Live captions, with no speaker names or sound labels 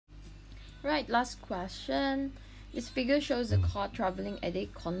Right, last question. This figure shows a car traveling at a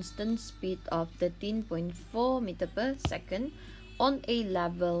constant speed of 13.4 meter per second on a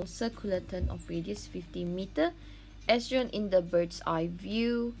level circular turn of radius 50 meter as shown in the bird's eye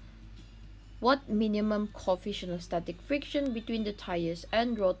view. What minimum coefficient of static friction between the tires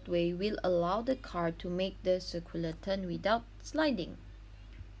and roadway will allow the car to make the circular turn without sliding?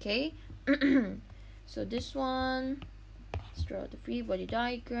 Okay, so this one, let's draw the free body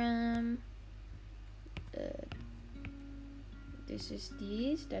diagram. This is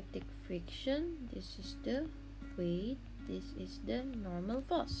the static friction, this is the weight, this is the normal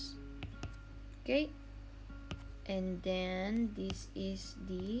force. Okay, and then this is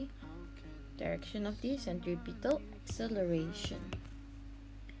the direction of the centripetal acceleration.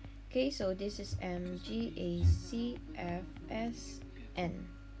 Okay, so this is mgacfsn.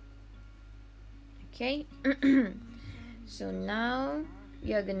 Okay, so now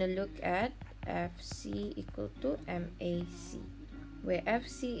we are gonna look at Fc equal to MAC, where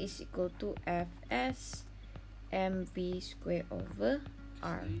Fc is equal to Fs mv square over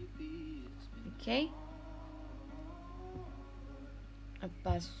r. Okay,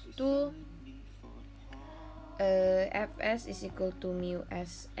 lepas tu Fs is equal to mu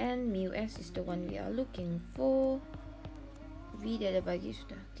Sn. Mu S is the one we are looking for. V dia ada bagi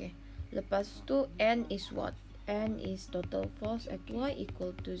sudah. Okay, lepas tu N is what? N is total force at y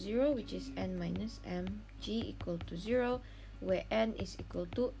equal to 0, which is N minus m. G equal to 0, where N is equal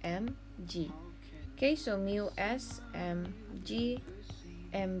to mg. Okay, so mu S mg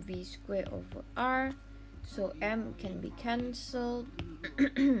mv square over r. So m can be cancelled.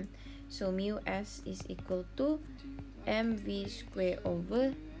 So mu S is equal to mv square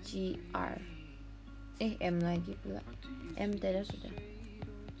over gr. M lagi pula. M dah sudah.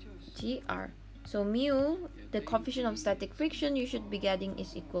 Gr. So mu, the coefficient of static friction you should be getting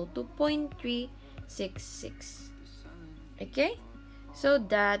is equal to 0.366. Okay, so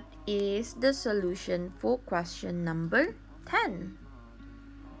that is the solution for question number 10.